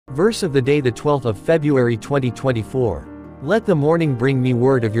Verse of the day, the 12th of February 2024. Let the morning bring me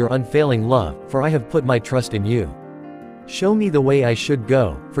word of your unfailing love, for I have put my trust in you. Show me the way I should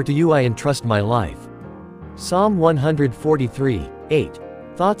go, for to you I entrust my life. Psalm 143:8.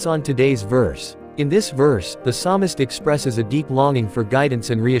 Thoughts on today's verse. In this verse, the psalmist expresses a deep longing for guidance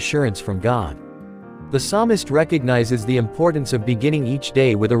and reassurance from God. The psalmist recognizes the importance of beginning each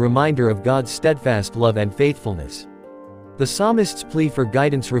day with a reminder of God's steadfast love and faithfulness. The psalmist's plea for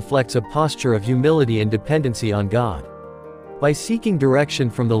guidance reflects a posture of humility and dependency on God. By seeking direction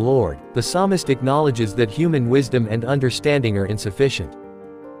from the Lord, the psalmist acknowledges that human wisdom and understanding are insufficient.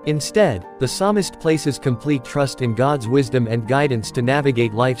 Instead, the psalmist places complete trust in God's wisdom and guidance to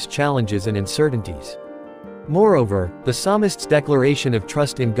navigate life's challenges and uncertainties. Moreover, the psalmist's declaration of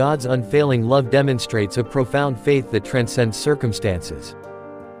trust in God's unfailing love demonstrates a profound faith that transcends circumstances.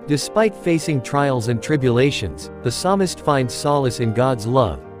 Despite facing trials and tribulations, the psalmist finds solace in God's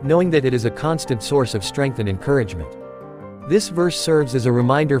love, knowing that it is a constant source of strength and encouragement. This verse serves as a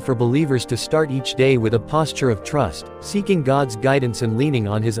reminder for believers to start each day with a posture of trust, seeking God's guidance and leaning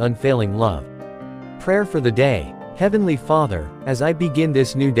on His unfailing love. Prayer for the day. Heavenly Father, as I begin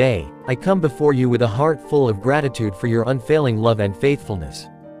this new day, I come before you with a heart full of gratitude for your unfailing love and faithfulness.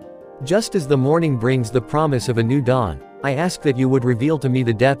 Just as the morning brings the promise of a new dawn, I ask that you would reveal to me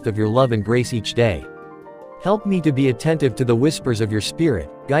the depth of your love and grace each day. Help me to be attentive to the whispers of your Spirit,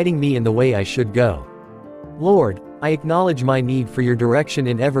 guiding me in the way I should go. Lord, I acknowledge my need for your direction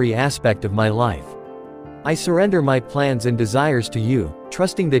in every aspect of my life. I surrender my plans and desires to you,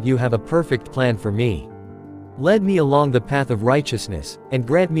 trusting that you have a perfect plan for me. Lead me along the path of righteousness, and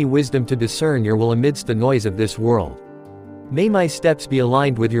grant me wisdom to discern your will amidst the noise of this world. May my steps be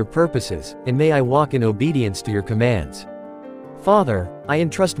aligned with your purposes, and may I walk in obedience to your commands. Father, I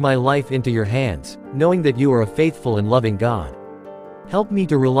entrust my life into your hands, knowing that you are a faithful and loving God. Help me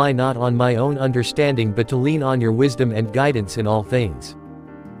to rely not on my own understanding but to lean on your wisdom and guidance in all things.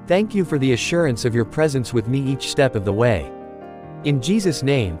 Thank you for the assurance of your presence with me each step of the way. In Jesus'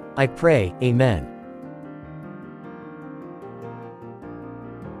 name, I pray, Amen.